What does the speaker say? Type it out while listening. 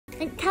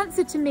And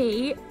cancer to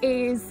me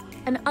is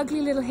an ugly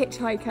little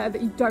hitchhiker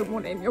that you don't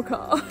want in your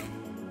car.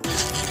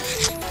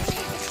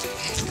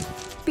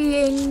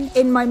 Being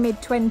in my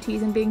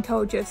mid-20s and being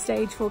told you have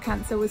stage 4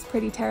 cancer was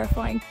pretty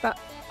terrifying, but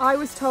I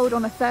was told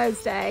on a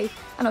Thursday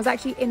and I was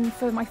actually in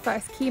for my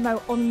first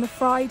chemo on the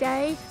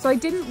Friday, so I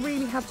didn't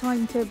really have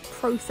time to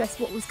process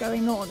what was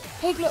going on.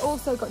 Piglet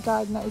also got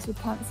diagnosed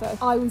with cancer.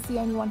 I was the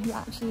only one who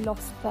actually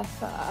lost their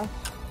fur,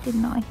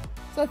 didn't I?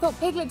 So I thought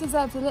Piglet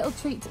deserved a little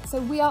treat,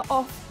 so we are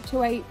off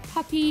to a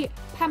puppy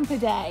pamper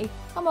day.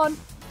 Come on.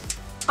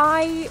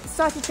 I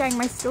started sharing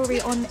my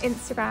story on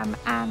Instagram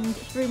and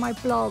through my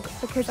blog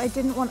because I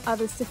didn't want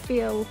others to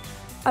feel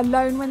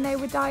alone when they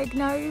were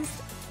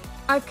diagnosed.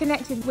 I've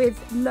connected with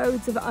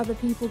loads of other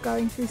people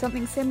going through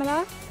something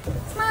similar.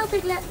 Smile,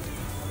 Piglet!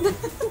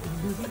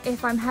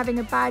 If I'm having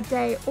a bad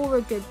day or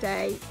a good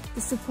day,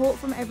 the support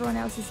from everyone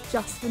else is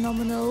just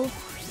phenomenal.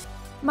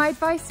 My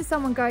advice to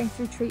someone going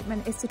through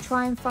treatment is to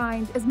try and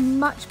find as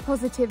much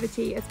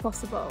positivity as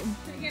possible.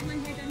 Can I get my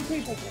hair done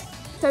too, Piglet?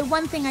 So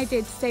one thing I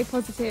did to stay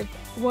positive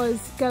was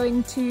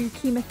going to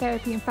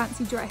chemotherapy in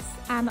fancy dress,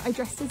 and I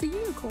dressed as a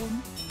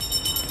unicorn.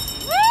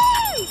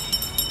 Woo!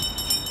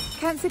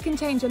 Cancer can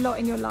change a lot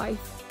in your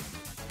life.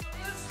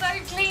 You're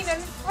so clean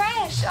and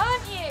fresh,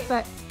 aren't you?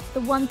 But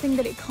the one thing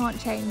that it can't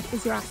change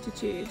is your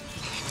attitude.